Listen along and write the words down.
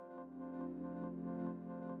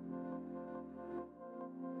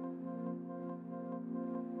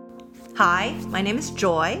Hi, my name is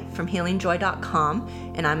Joy from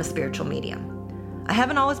HealingJoy.com, and I'm a spiritual medium. I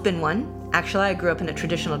haven't always been one. Actually, I grew up in a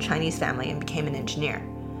traditional Chinese family and became an engineer.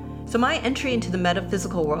 So my entry into the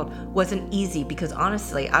metaphysical world wasn't easy because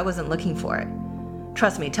honestly, I wasn't looking for it.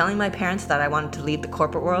 Trust me, telling my parents that I wanted to leave the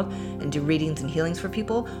corporate world and do readings and healings for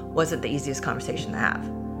people wasn't the easiest conversation to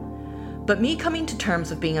have. But me coming to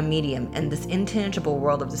terms with being a medium in this intangible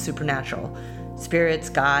world of the supernatural, spirits,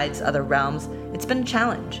 guides, other realms, it's been a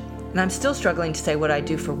challenge. And I'm still struggling to say what I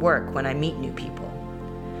do for work when I meet new people.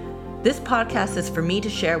 This podcast is for me to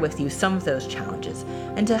share with you some of those challenges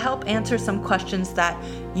and to help answer some questions that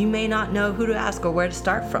you may not know who to ask or where to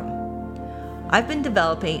start from. I've been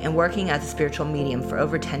developing and working as a spiritual medium for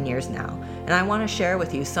over 10 years now, and I want to share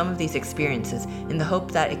with you some of these experiences in the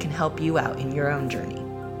hope that it can help you out in your own journey.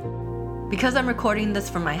 Because I'm recording this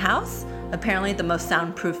from my house, apparently the most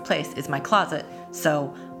soundproof place is my closet,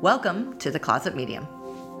 so welcome to the Closet Medium.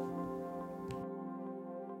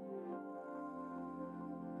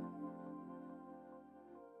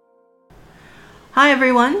 Hi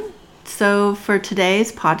everyone. So for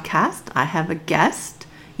today's podcast, I have a guest.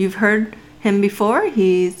 You've heard him before.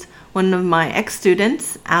 He's one of my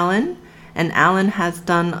ex-students, Alan, and Alan has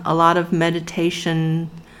done a lot of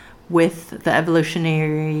meditation with the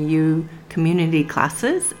Evolutionary You community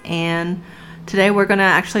classes, and today we're going to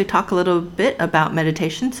actually talk a little bit about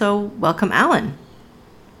meditation. So welcome, Alan.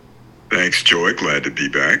 Thanks, Joy. Glad to be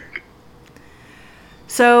back.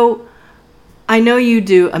 So I know you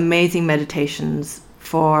do amazing meditations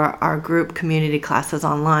for our group community classes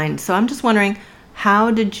online. So I'm just wondering, how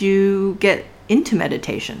did you get into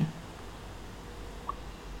meditation?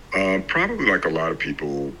 Probably like a lot of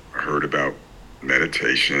people, heard about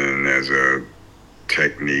meditation as a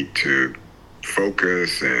technique to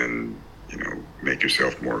focus and, make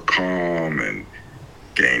yourself more calm and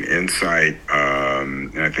gain insight.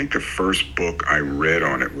 And I think the first book I read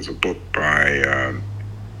on it was a book by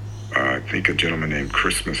I think a gentleman named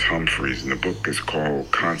Christmas Humphreys, and the book is called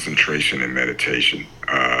Concentration and Meditation.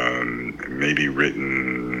 Maybe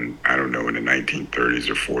written, I don't know, in the 1930s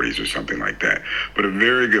or 40s or something like that. But a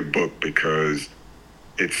very good book because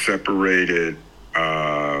it separated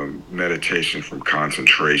meditation from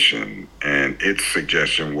concentration. And its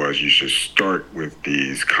suggestion was you should start with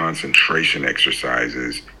these concentration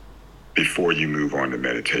exercises before you move on to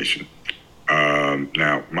meditation.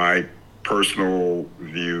 Now, my personal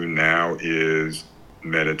view now is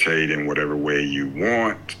meditate in whatever way you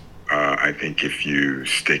want. I think if you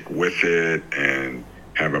stick with it and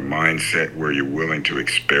have a mindset where you're willing to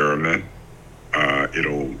experiment,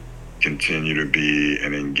 it'll continue to be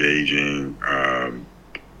an engaging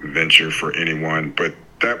venture for anyone. But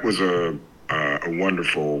that was a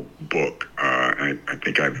wonderful book. I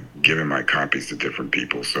think I've given my copies to different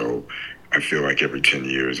people, so I feel like every 10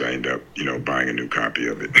 years I end up, buying a new copy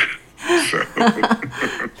of it. So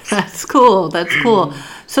That's cool.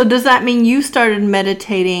 So does that mean you started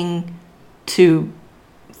meditating to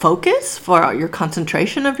focus for your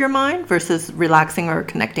concentration of your mind versus relaxing or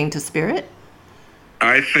connecting to spirit?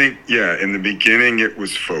 I think, in the beginning it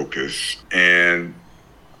was focus. And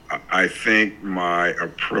I think my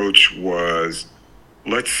approach was,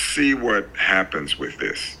 let's see what happens with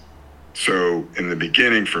this. So in the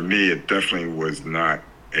beginning, for me, it definitely was not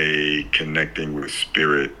a connecting with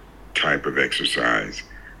spirit type of exercise.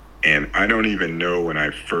 And I don't even know when I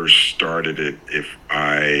first started it if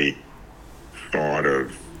I thought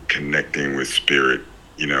of connecting with spirit,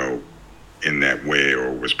 in that way,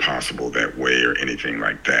 or was possible that way, or anything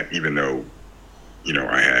like that, even though,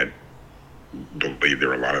 I had believed there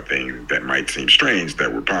were a lot of things that might seem strange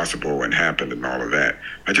that were possible and happened and all of that.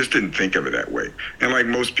 I just didn't think of it that way. And like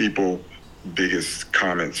most people, biggest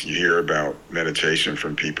comments you hear about meditation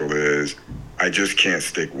from people is, I just can't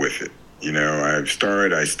stick with it. I've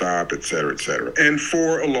started, I stop, et cetera, et cetera. And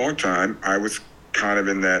for a long time, I was kind of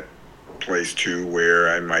in that place too, where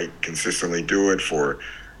I might consistently do it for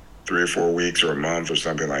 3 or 4 weeks or a month or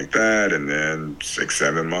something like that. And then 6,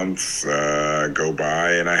 7 months go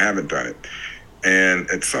by and I haven't done it. And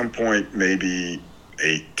at some point, maybe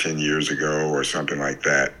 8, 10 years ago or something like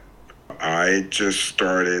that, I just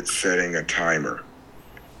started setting a timer.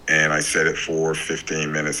 And I set it for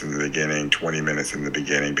 15 minutes in the beginning, 20 minutes in the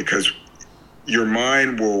beginning, because your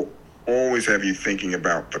mind will always have you thinking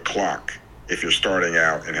about the clock if you're starting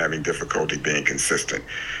out and having difficulty being consistent.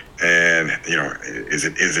 And, is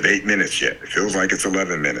it 8 minutes yet? It feels like it's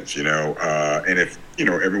 11 minutes, and if,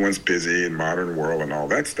 everyone's busy in modern world and all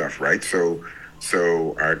that stuff, right? So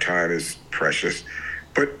our time is precious.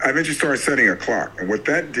 But I eventually started setting a clock. And what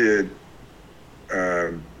that did,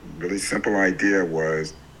 really simple idea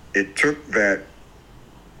was, it took that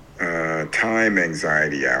time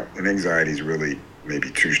anxiety out. And anxiety is really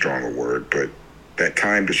maybe too strong a word, but that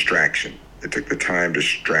time distraction. It took the time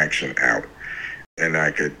distraction out, and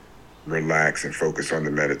I could relax and focus on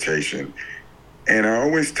the meditation. And I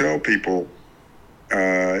always tell people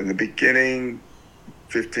in the beginning,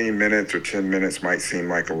 15 minutes or 10 minutes might seem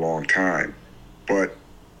like a long time. But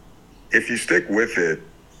if you stick with it,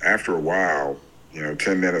 after a while,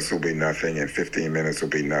 10 minutes will be nothing and 15 minutes will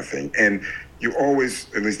be nothing. And you always,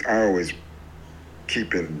 at least I always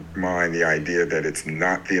keep in mind the idea that it's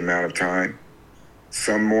not the amount of time.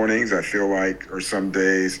 Some mornings I feel like, or some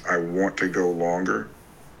days I want to go longer.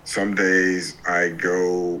 Some days I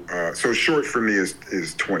go, so short for me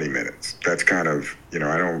is 20 minutes. That's kind of, I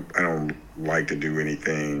don't like to do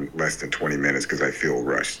anything less than 20 minutes because I feel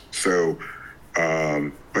rushed. So,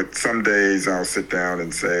 but some days I'll sit down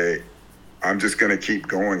and say, I'm just going to keep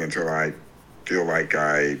going until I feel like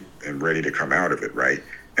I am ready to come out of it, right?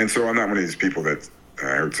 And so I'm not one of these people that,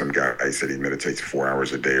 I heard some guy said he meditates 4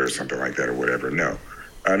 hours a day or something like that or whatever. No,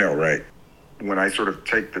 I know, right? When I sort of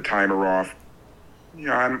take the timer off,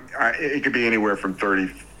 it could be anywhere from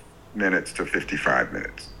 30 minutes to 55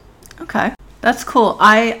 minutes. Okay, that's cool.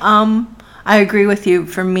 I agree with you.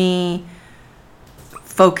 For me,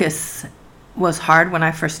 focus was hard when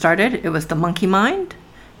I first started. It was the monkey mind.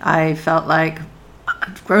 I felt like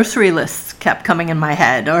grocery lists kept coming in my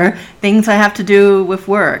head, or things I have to do with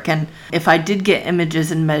work. And if I did get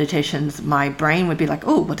images in meditations, my brain would be like,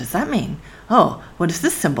 oh, what does that mean? Oh, what is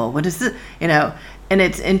this symbol? What is this? And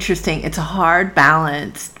it's interesting. It's a hard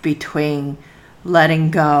balance between letting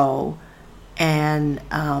go and,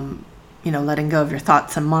 letting go of your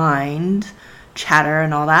thoughts and mind, chatter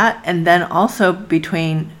and all that. And then also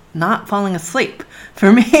between not falling asleep.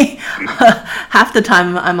 For me, half the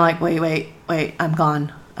time I'm like, wait, I'm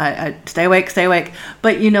gone. I stay awake.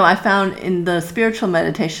 But, I found in the spiritual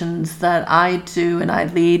meditations that I do and I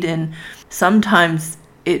lead in, sometimes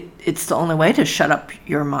it's the only way to shut up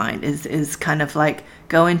your mind is kind of like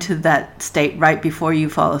go into that state right before you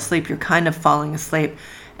fall asleep. You're kind of falling asleep,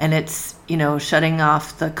 and it's, shutting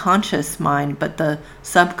off the conscious mind, but the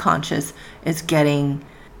subconscious is getting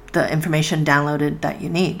the information downloaded that you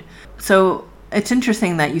need. So it's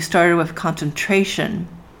interesting that you started with concentration.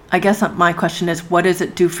 I guess my question is, what does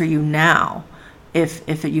it do for you now?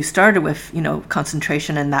 If you started with,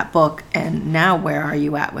 concentration in that book, and now where are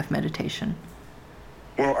you at with meditation?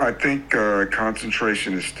 Well, I think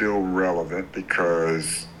concentration is still relevant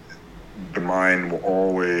because the mind will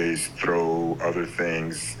always throw other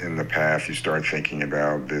things in the path. You start thinking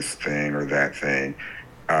about this thing or that thing,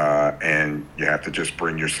 and you have to just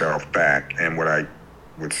bring yourself back. And what I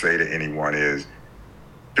would say to anyone is,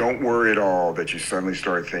 don't worry at all that you suddenly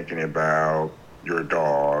start thinking about your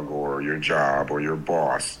dog or your job or your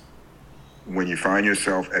boss. When you find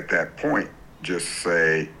yourself at that point, just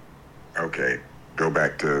say, okay, go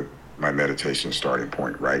back to my meditation starting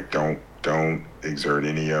point, right? Don't exert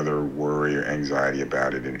any other worry or anxiety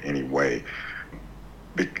about it in any way.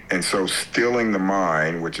 And so stilling the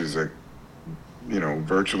mind, which is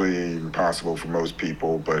virtually impossible for most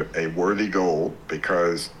people, but a worthy goal,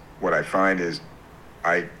 because what I find is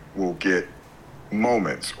I will get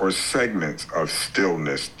moments or segments of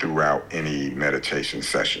stillness throughout any meditation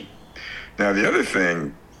session. Now, the other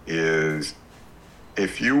thing is,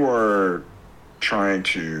 if you are trying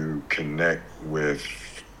to connect with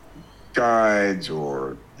guides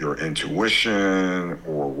or your intuition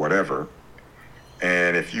or whatever,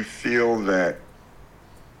 and if you feel that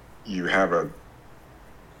you have a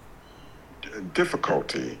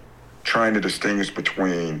difficulty trying to distinguish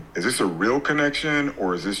between, is this a real connection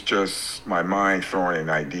or is this just my mind throwing an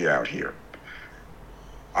idea out here?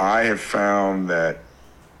 I have found that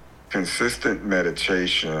consistent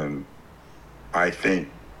meditation, I think,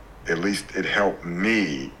 at least it helps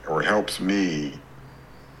me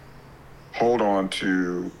hold on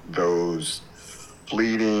to those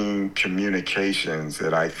fleeting communications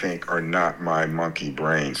that I think are not my monkey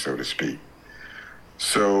brain, so to speak.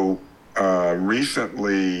 So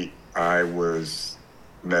recently I was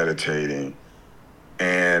meditating,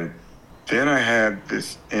 and then I had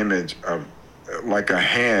this image of like a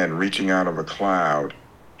hand reaching out of a cloud,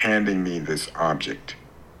 handing me this object.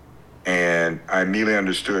 And I immediately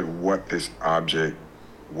understood what this object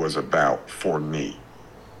was about for me.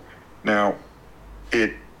 Now,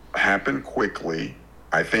 it happened quickly,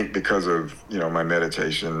 I think because of, my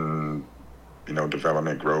meditation,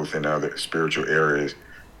 development, growth in other spiritual areas.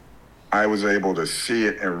 I was able to see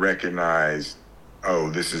it and recognize, oh,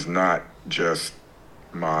 this is not just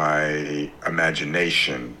my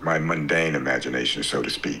imagination, my mundane imagination, so to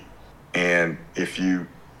speak. And if you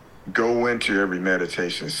go into every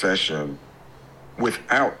meditation session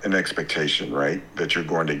without an expectation, right, that you're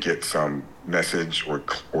going to get some message or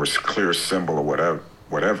clear symbol or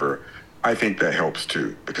whatever. I think that helps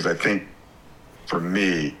too, because I think for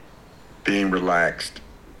me, being relaxed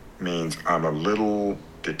means I'm a little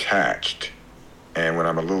detached. And when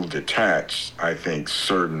I'm a little detached, I think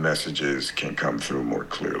certain messages can come through more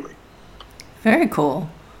clearly. Very cool.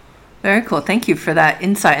 Very cool. Thank you for that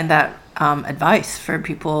insight and that advice for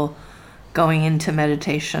people going into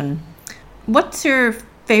meditation. What's your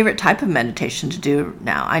favorite type of meditation to do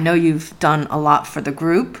now? I know you've done a lot for the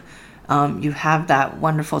group. You have that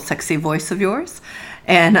wonderful, sexy voice of yours.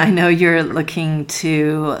 And I know you're looking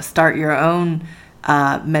to start your own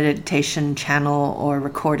meditation channel or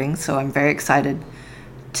recording. So I'm very excited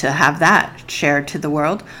to have that shared to the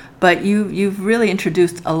world. But you've really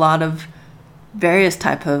introduced a lot of various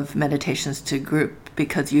type of meditations to group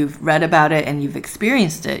because you've read about it and you've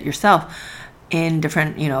experienced it yourself in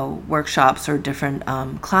different, workshops or different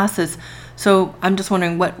classes. So I'm just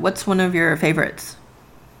wondering, what's one of your favorites?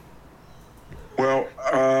 Well,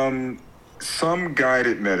 some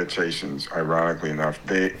guided meditations, ironically enough,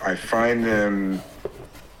 I find them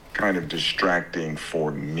kind of distracting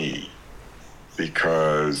for me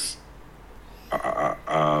because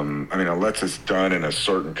unless it's done in a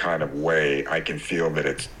certain kind of way, I can feel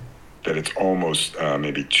that it's almost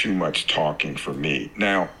maybe too much talking for me.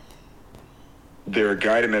 Now, there are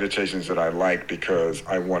guided meditations that I like because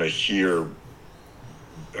I want to hear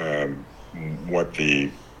what the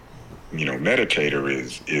meditator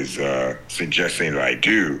is suggesting that I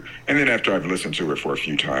do, and then after I've listened to it for a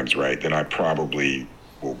few times, right, then I probably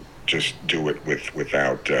will just do it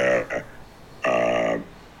without the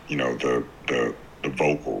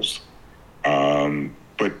vocals.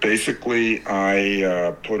 But basically,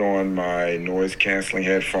 I put on my noise canceling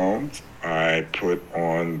headphones. I put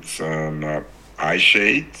on some eye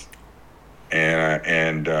shades,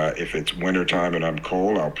 and if it's wintertime and I'm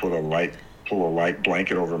cold, I'll pull a light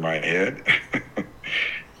blanket over my head.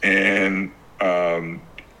 And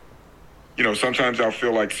sometimes I'll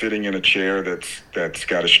feel like sitting in a chair that's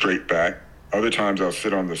got a straight back. Other times I'll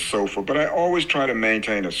sit on the sofa, but I always try to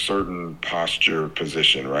maintain a certain posture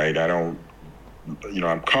position, right? I'm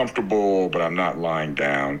comfortable, but I'm not lying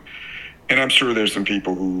down. And I'm sure there's some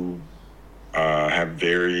people who have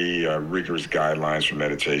very rigorous guidelines for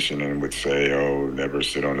meditation and would say, oh, never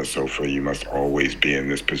sit on the sofa. You must always be in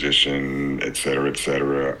this position, et cetera, et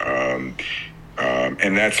cetera.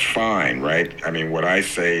 And that's fine, right? I mean, what I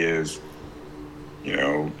say is,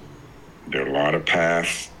 there are a lot of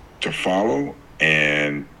paths to follow,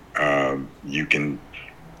 and you can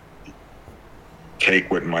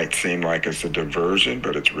take what might seem like it's a diversion,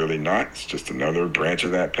 but it's really not. It's just another branch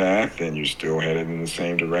of that path, and you're still headed in the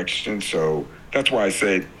same direction. So that's why I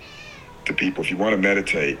say to people, if you want to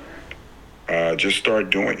meditate, just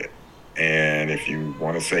start doing it. And if you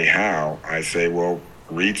want to say how, I say, well,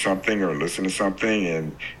 read something or listen to something,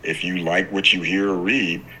 and if you like what you hear or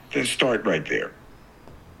read, then start right there.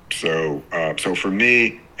 So for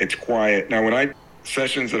me, it's quiet. Now,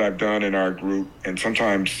 sessions that I've done in our group, and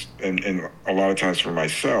sometimes, and a lot of times for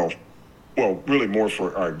myself, well, really more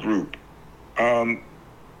for our group,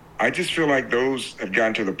 I just feel like those have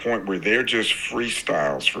gotten to the point where they're just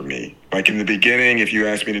freestyles for me. Like in the beginning, if you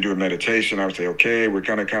asked me to do a meditation, I would say, okay, we're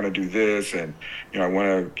going to kind of do this, and I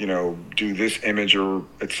want to do this image or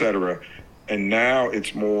et cetera. And now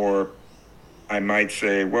it's more, I might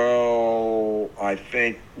say, well, I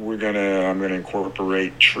think I'm gonna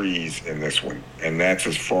incorporate trees in this one, and that's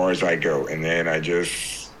as far as I go. And then I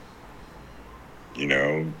just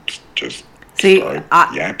start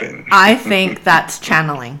yapping. I think that's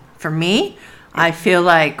channeling. For me, I feel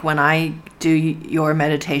like when I do your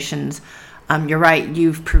meditations, you're right,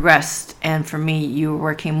 you've progressed, and for me, you're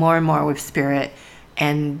working more and more with spirit,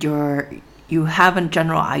 and you have a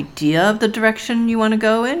general idea of the direction you want to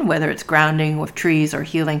go in, whether it's grounding with trees or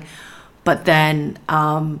healing. But then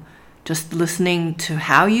just listening to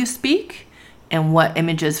how you speak and what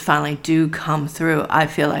images finally do come through, I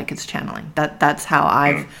feel like it's channeling. That's how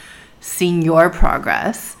I've seen your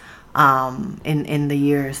progress in the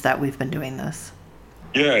years that we've been doing this.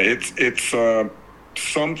 Yeah, it's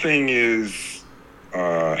something is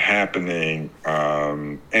happening,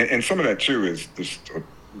 and some of that too is just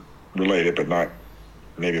related, but not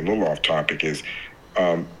maybe a little off topic, is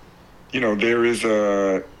there is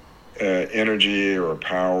a energy or a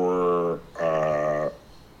power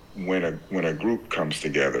when a group comes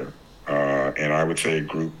together, and I would say a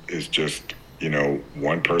group is just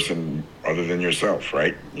one person other than yourself,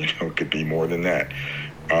 right? It could be more than that.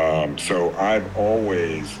 So I've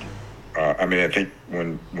always I mean, I think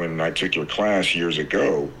when I took your class years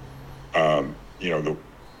ago, you know,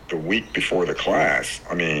 the week before the class,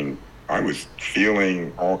 I mean, I was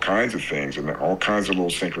feeling all kinds of things, and all kinds of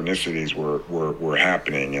little synchronicities were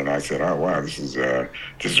happening. And I said, "Oh wow, this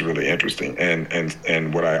is really interesting."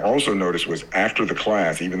 And what I also noticed was after the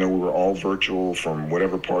class, even though we were all virtual from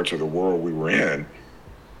whatever parts of the world we were in,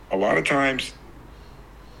 a lot of times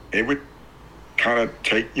it would kind of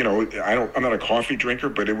take, you know, I'm not a coffee drinker,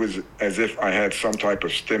 but it was as if I had some type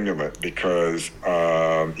of stimulant because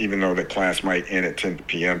even though the class might end at 10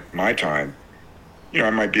 p.m. my time, you know, I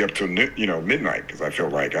might be up till midnight because I feel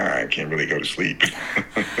like I can't really go to sleep.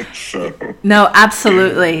 So No,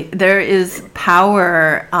 absolutely. There is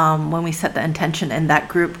power when we set the intention and that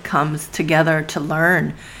group comes together to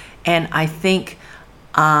learn. And I think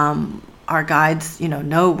our guides,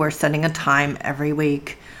 know we're setting a time every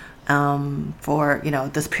week for,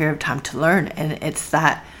 this period of time to learn. And it's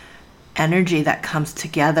that energy that comes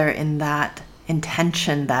together in that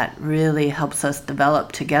intention that really helps us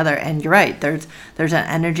develop together. And you're right, there's an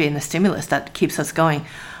energy and a stimulus that keeps us going.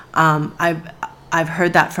 I've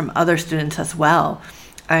heard that from other students as well,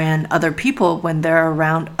 and other people. When they're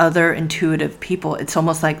around other intuitive people, it's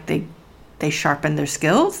almost like they sharpen their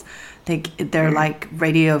skills. They're like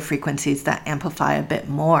radio frequencies that amplify a bit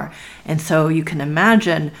more. And so you can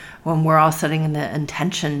imagine when we're all setting in the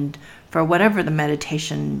intention for whatever the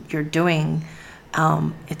meditation you're doing,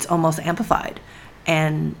 it's almost amplified.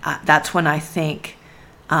 And that's when I think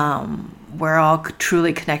we're all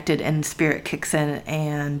truly connected and spirit kicks in,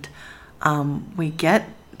 and we get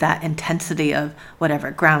that intensity of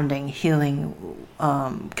whatever grounding, healing,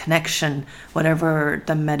 connection, whatever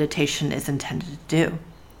the meditation is intended to do.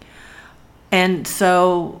 And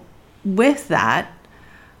so with that,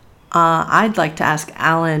 I'd like to ask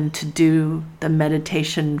Alan to do the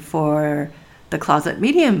meditation for the Closet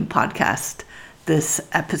Medium podcast this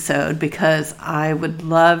episode, because I would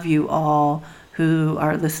love you all who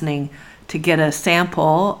are listening to get a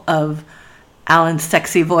sample of Alan's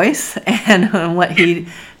sexy voice and what he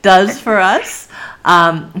does for us.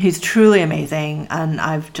 He's truly amazing, and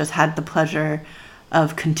I've just had the pleasure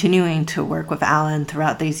of continuing to work with Alan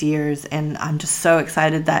throughout these years, and I'm just so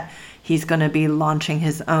excited that he's going to be launching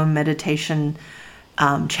his own meditation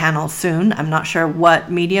channel soon. I'm not sure what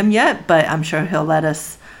medium yet, but I'm sure he'll let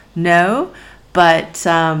us know. But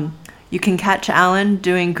you can catch Alan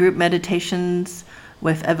doing group meditations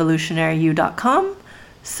with evolutionaryu.com.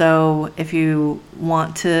 So if you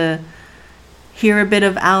want to hear a bit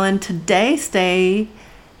of Alan today,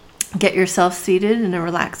 get yourself seated in a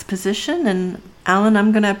relaxed position. And Alan,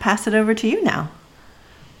 I'm going to pass it over to you now.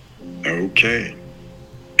 Okay.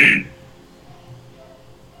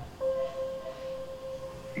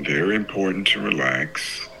 Very important to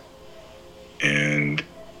relax, and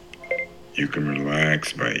you can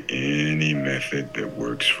relax by any method that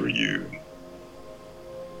works for you.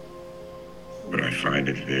 But I find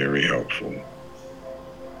it very helpful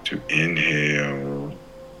to inhale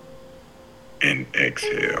and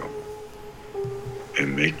exhale,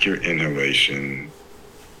 and make your inhalation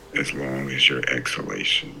as long as your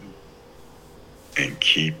exhalation, and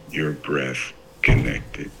keep your breath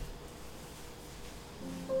connected.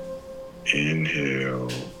 Inhale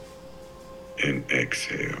and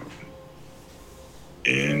exhale.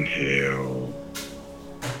 Inhale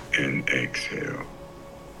and exhale.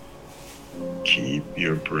 Keep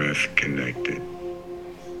your breath connected.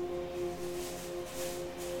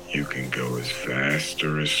 You can go as fast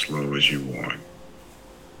or as slow as you want,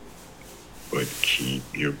 but keep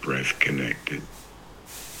your breath connected,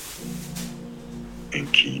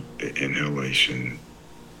 and keep the inhalation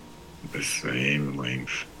the same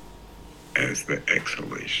length as the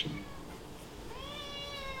exhalation.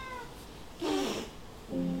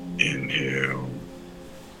 Inhale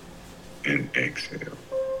and exhale.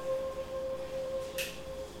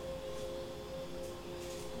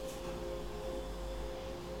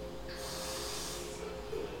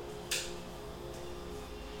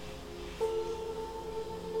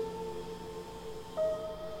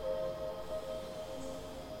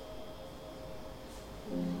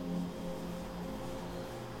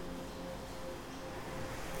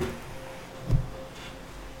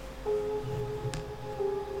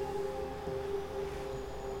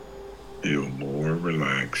 Feel more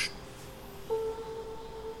relaxed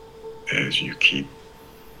as you keep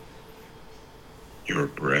your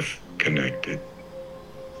breath connected.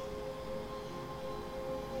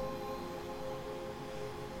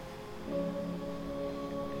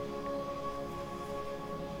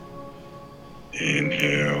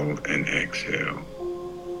 Inhale and exhale.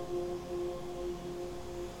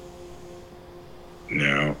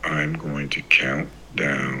 Now I'm going to count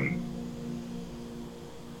down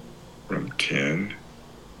from 10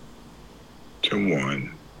 to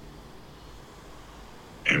 1,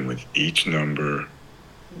 and with each number,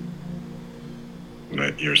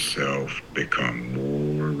 let yourself become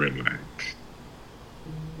more relaxed.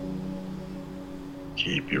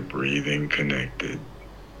 Keep your breathing connected,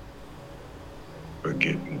 but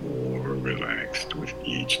get more relaxed with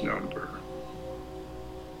each number.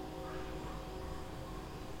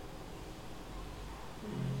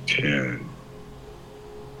 10,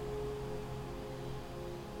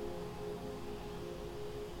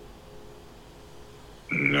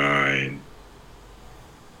 9,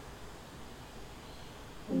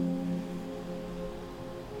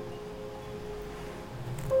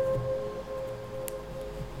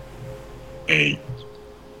 8,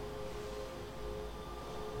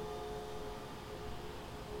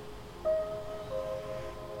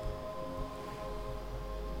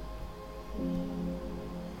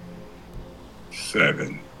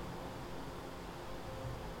 7,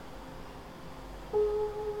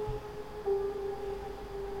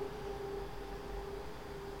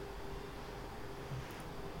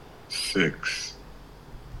 6,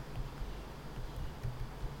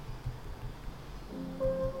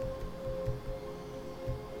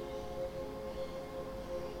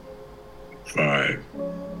 5,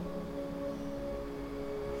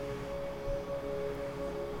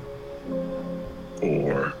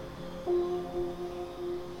 4,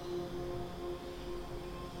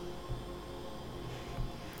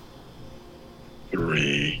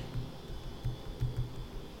 3,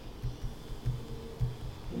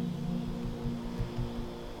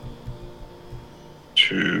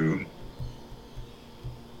 2,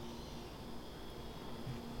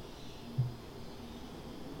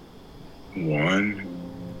 1,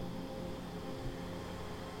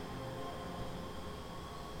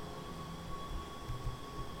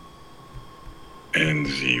 and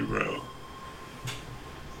 0.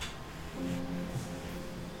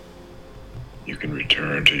 You can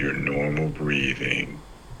return to your normal breathing.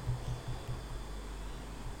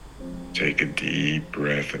 Take a deep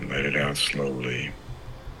breath and let it out slowly.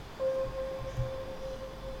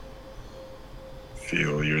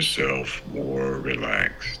 Feel yourself more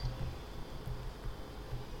relaxed.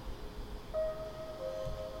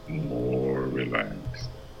 More relaxed.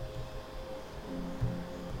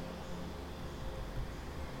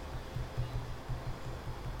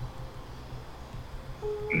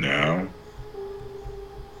 Now,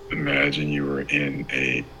 imagine you are in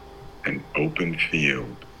an open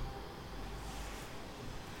field.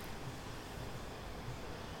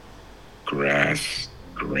 Grass,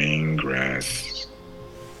 green grass,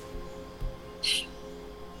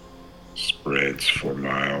 spreads for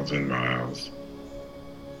miles and miles.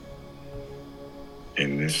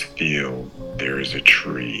 In this field, there is a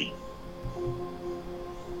tree.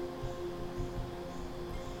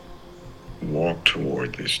 Walk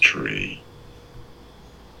toward this tree.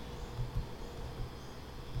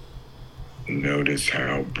 Notice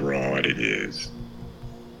how broad it is.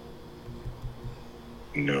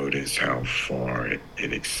 Notice how far it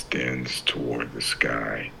extends toward the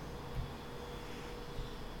sky.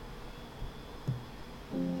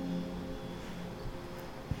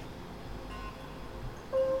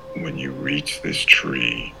 When you reach this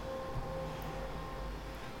tree,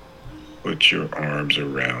 put your arms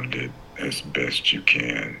around it as best you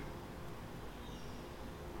can.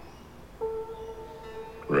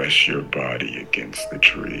 Press your body against the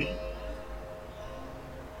tree.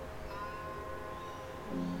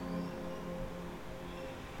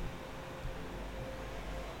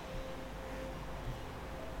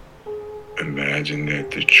 Imagine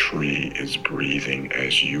that the tree is breathing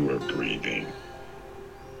as you are breathing,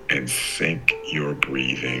 and sync your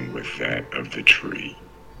breathing with that of the tree.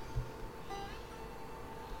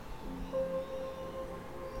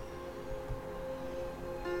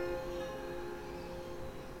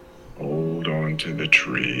 Hold on to the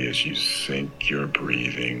tree as you sync your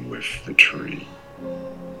breathing with the tree.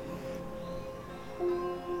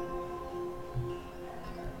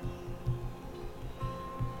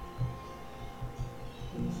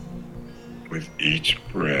 With each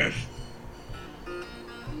breath,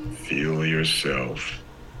 feel yourself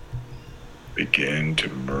begin to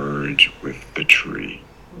merge with the tree.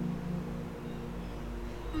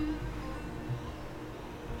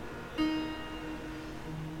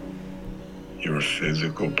 Your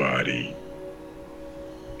physical body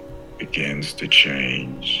begins to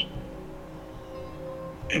change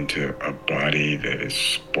into a body that is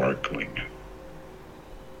sparkling.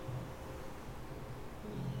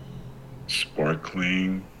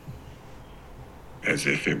 Sparkling as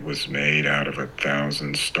if it was made out of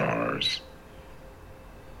 1,000 stars.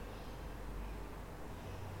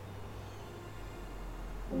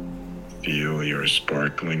 Feel your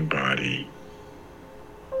sparkling body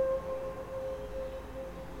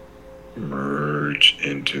merge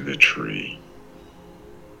into the tree.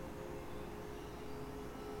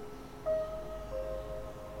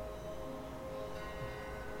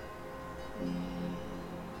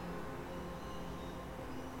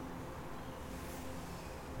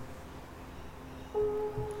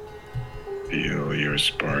 Feel your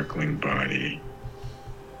sparkling body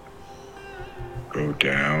go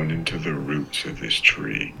down into the roots of this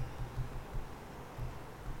tree.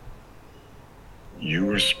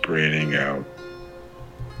 You are spreading out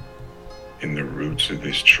in the roots of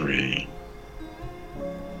this tree,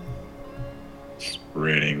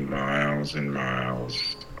 spreading miles and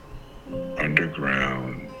miles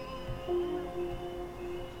underground,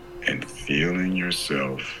 and feeling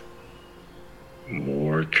yourself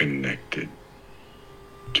more connected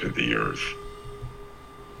to the earth.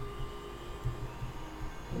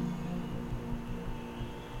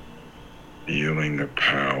 Feeling the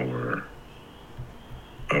power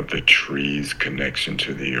of the tree's connection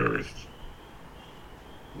to the earth,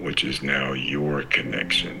 which is now your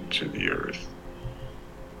connection to the earth.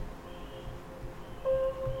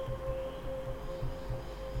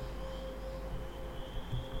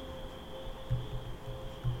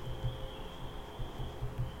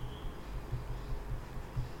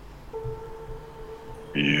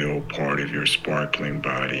 Feel part of your sparkling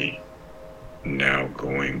body now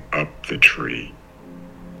going up the tree,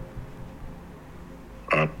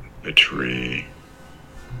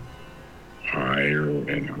 higher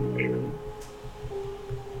and higher,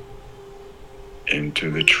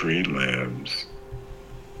 into the tree limbs,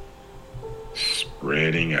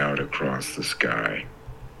 spreading out across the sky.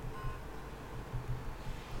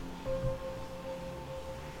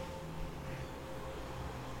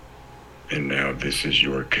 And now this is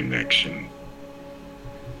your connection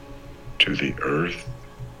to the earth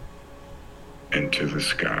and to the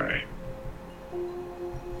sky.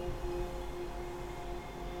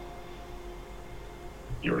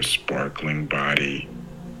 Your sparkling body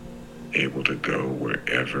able to go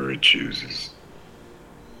wherever it chooses.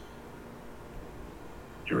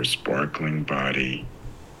 Your sparkling body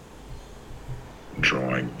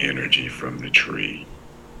drawing energy from the tree.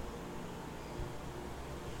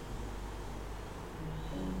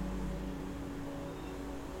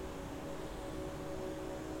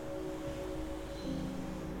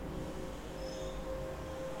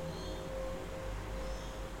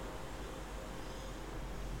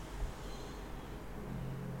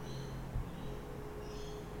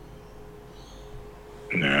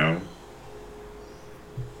 Now,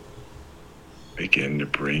 begin to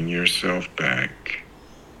bring yourself back.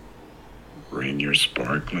 Bring your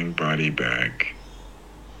sparkling body back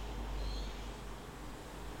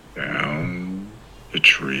down the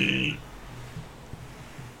tree,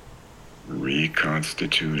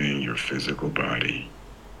 reconstituting your physical body,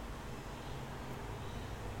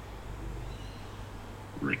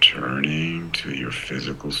 returning to your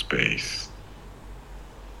physical space,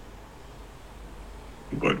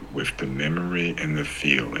 but with the memory and the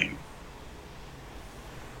feeling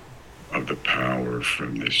of the power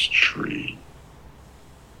from this tree.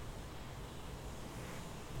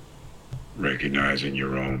 Recognizing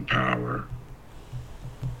your own power.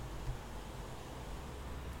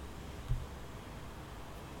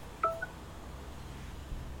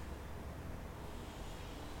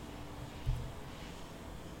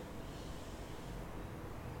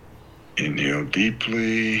 Inhale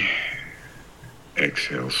deeply,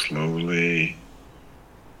 exhale slowly,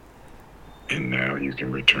 and now you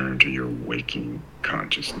can return to your waking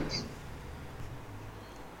consciousness.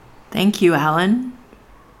 Thank you, Alan.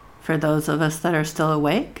 For those of us that are still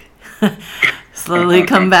awake, slowly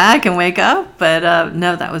come back and wake up. But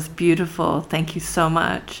no, that was beautiful. Thank you so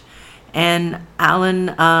much. And Alan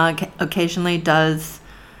occasionally does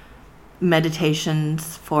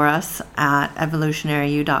meditations for us at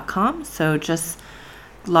evolutionaryu.com. So just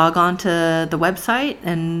log on to the website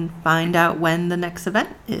and find out when the next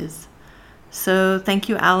event is. So thank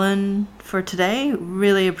you, Alan, for today.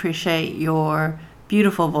 Really appreciate your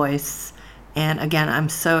beautiful voice. And again, I'm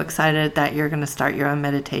so excited that you're going to start your own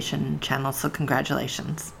meditation channel. So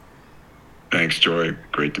congratulations. Thanks, Joy.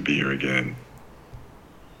 Great to be here again.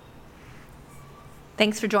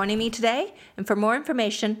 Thanks for joining me today. And for more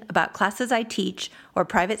information about classes I teach or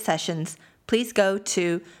private sessions, please go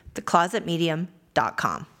to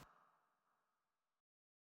theclosetmedium.com.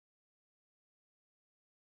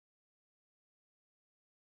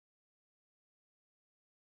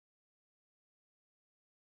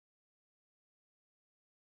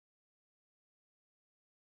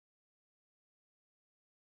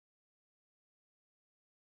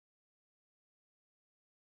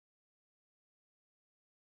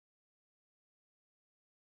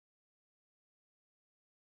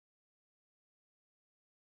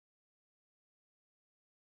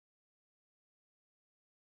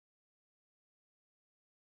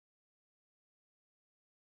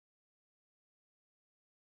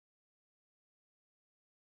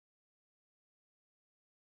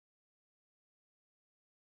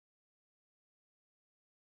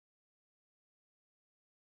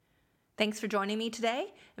 Thanks for joining me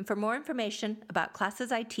today, and for more information about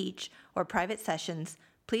classes I teach or private sessions,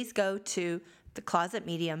 please go to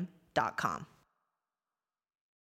theclosetmedium.com.